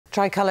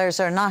Tricolours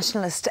or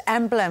nationalist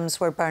emblems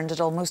were burned at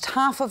almost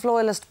half of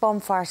Loyalist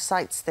bonfire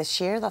sites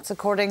this year. That's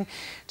according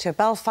to a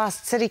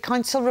Belfast City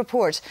Council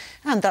report.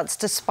 And that's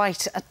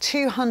despite a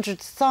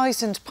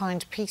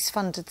 £200,000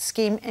 peace-funded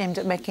scheme aimed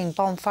at making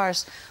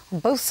bonfires on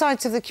both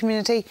sides of the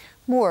community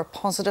more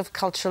positive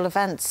cultural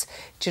events.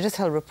 Judith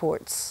Hill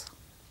reports.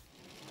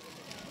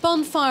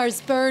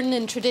 Bonfires burn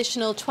in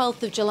traditional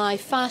 12th of July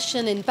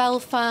fashion in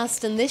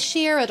Belfast, and this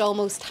year at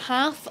almost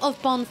half of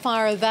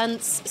bonfire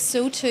events,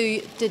 so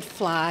too did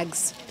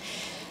flags.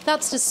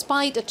 That's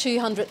despite a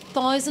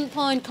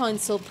 £200,000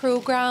 council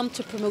programme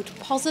to promote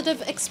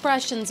positive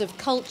expressions of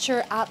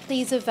culture at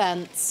these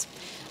events.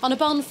 On a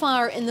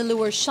bonfire in the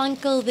Lower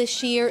Shankill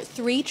this year,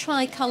 3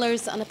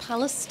 tricolours and a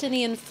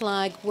Palestinian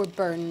flag were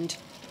burned.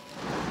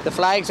 The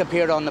flags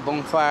appeared on the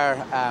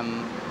bonfire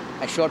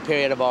a short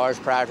period of hours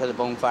prior to the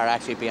bonfire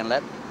actually being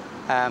lit.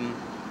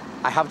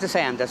 I have to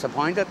say I'm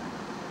disappointed,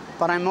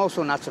 but I'm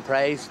also not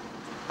surprised.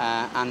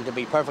 And to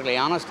be perfectly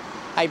honest,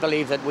 I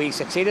believe that we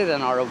succeeded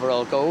in our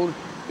overall goal.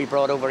 We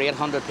brought over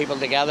 800 people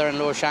together in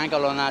Lower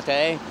Shankill on that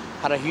day,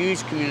 had a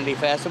huge community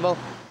festival.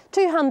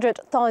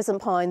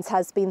 £200,000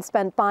 has been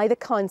spent by the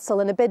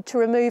council in a bid to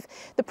remove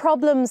the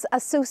problems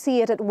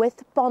associated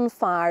with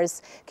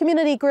bonfires.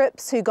 Community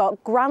groups who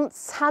got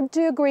grants had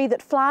to agree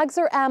that flags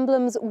or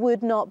emblems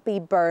would not be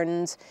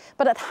burned.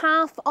 But at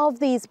half of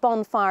these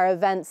bonfire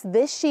events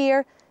this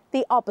year,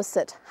 the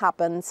opposite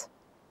happened.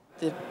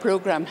 The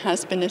programme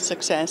has been a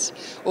success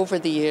over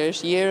the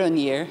years. Year on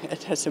year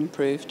it has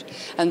improved,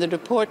 and the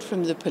report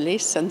from the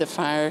police and the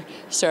fire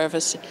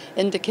service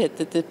indicate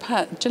that the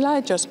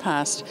July just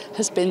passed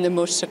has been the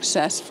most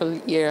successful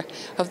year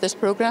of this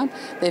programme.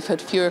 They've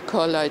had fewer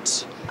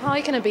call-outs.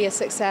 How can it be a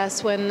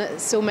success when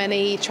so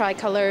many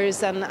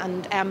tricolours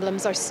and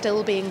emblems are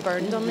still being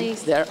burned on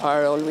these? There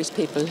are always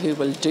people who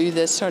will do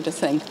this sort of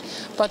thing,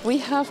 but we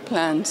have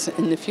plans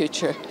in the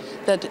future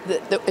that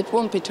it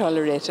won't be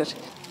tolerated.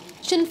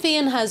 Sinn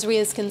Féin has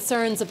raised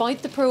concerns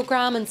about the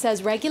programme and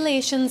says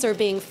regulations are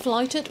being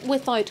flouted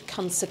without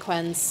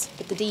consequence.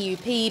 But the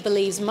DUP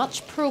believes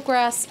much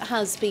progress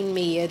has been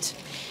made.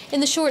 In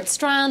the Short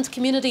Strand,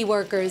 community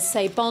workers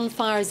say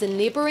bonfires in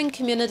neighbouring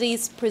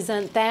communities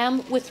present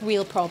them with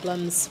real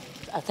problems.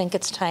 I think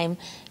it's time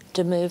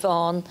to move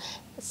on.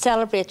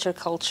 Celebrate your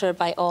culture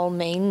by all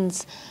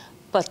means,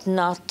 but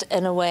not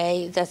in a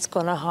way that's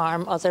going to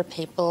harm other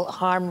people,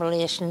 harm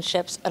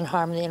relationships and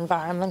harm the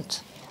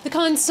environment. The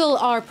council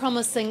are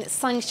promising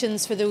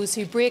sanctions for those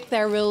who break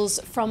their rules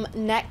from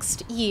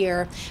next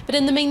year. But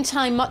in the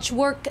meantime, much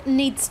work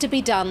needs to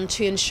be done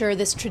to ensure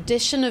this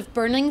tradition of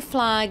burning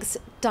flags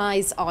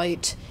dies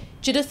out.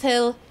 Judith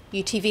Hill,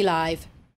 UTV Live.